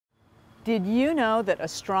Did you know that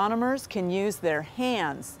astronomers can use their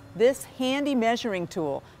hands, this handy measuring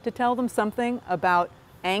tool, to tell them something about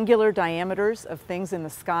angular diameters of things in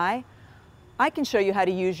the sky? I can show you how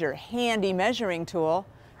to use your handy measuring tool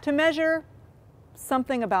to measure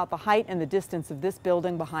something about the height and the distance of this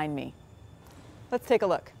building behind me. Let's take a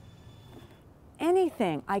look.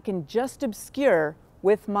 Anything I can just obscure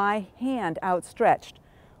with my hand outstretched,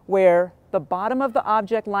 where the bottom of the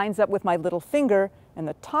object lines up with my little finger and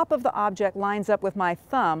the top of the object lines up with my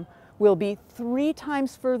thumb, will be 3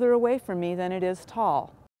 times further away from me than it is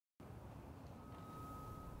tall.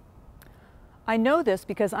 I know this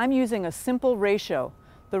because I'm using a simple ratio,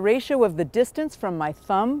 the ratio of the distance from my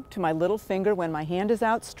thumb to my little finger when my hand is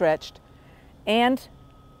outstretched, and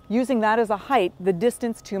using that as a height, the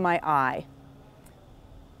distance to my eye.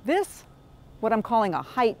 This, what I'm calling a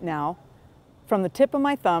height now, from the tip of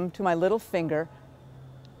my thumb to my little finger,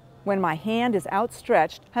 when my hand is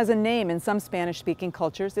outstretched, has a name in some Spanish-speaking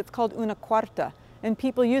cultures. It's called una cuarta, and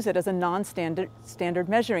people use it as a non-standard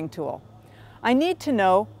measuring tool. I need to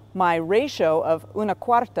know my ratio of una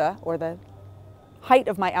cuarta, or the height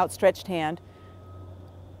of my outstretched hand,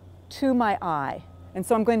 to my eye. And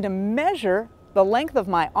so I'm going to measure the length of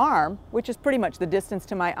my arm, which is pretty much the distance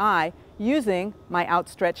to my eye, using my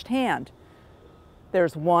outstretched hand.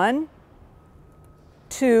 There's 1,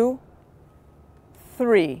 2,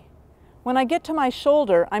 3. When I get to my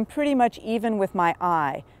shoulder, I'm pretty much even with my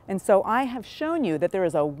eye. And so I have shown you that there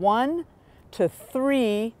is a 1 to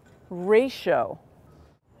 3 ratio.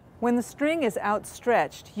 When the string is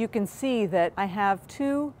outstretched, you can see that I have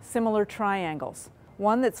 2 similar triangles.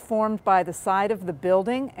 One that's formed by the side of the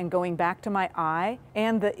building and going back to my eye,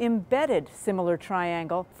 and the embedded similar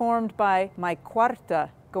triangle formed by my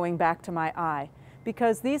cuarta going back to my eye.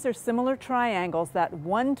 Because these are similar triangles, that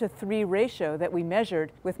 1 to 3 ratio that we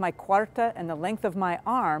measured with my cuarta and the length of my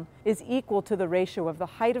arm is equal to the ratio of the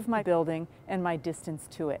height of my building and my distance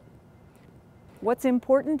to it. What's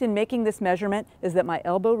important in making this measurement is that my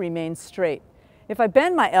elbow remains straight. If I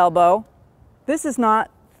bend my elbow, this is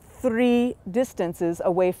not 3 distances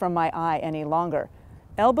away from my eye any longer.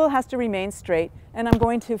 Elbow has to remain straight, and I'm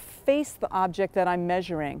going to face the object that I'm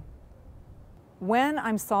measuring. When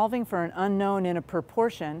I'm solving for an unknown in a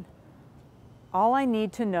proportion, all I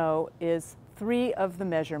need to know is 3 of the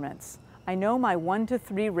measurements. I know my 1 to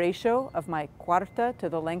 3 ratio of my cuarta to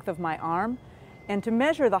the length of my arm, and to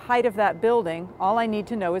measure the height of that building, all I need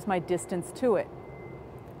to know is my distance to it.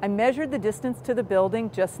 I measured the distance to the building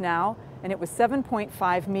just now, and it was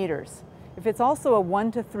 7.5 meters. If it's also a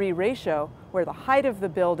 1 to 3 ratio, where the height of the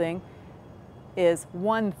building is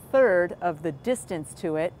 1/3 of the distance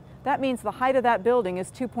to it, that means the height of that building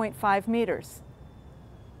is 2.5 meters.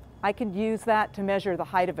 I could use that to measure the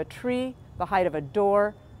height of a tree, the height of a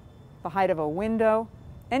door, the height of a window,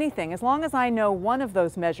 anything. As long as I know one of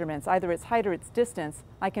those measurements, either its height or its distance,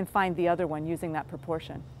 I can find the other one using that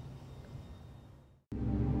proportion.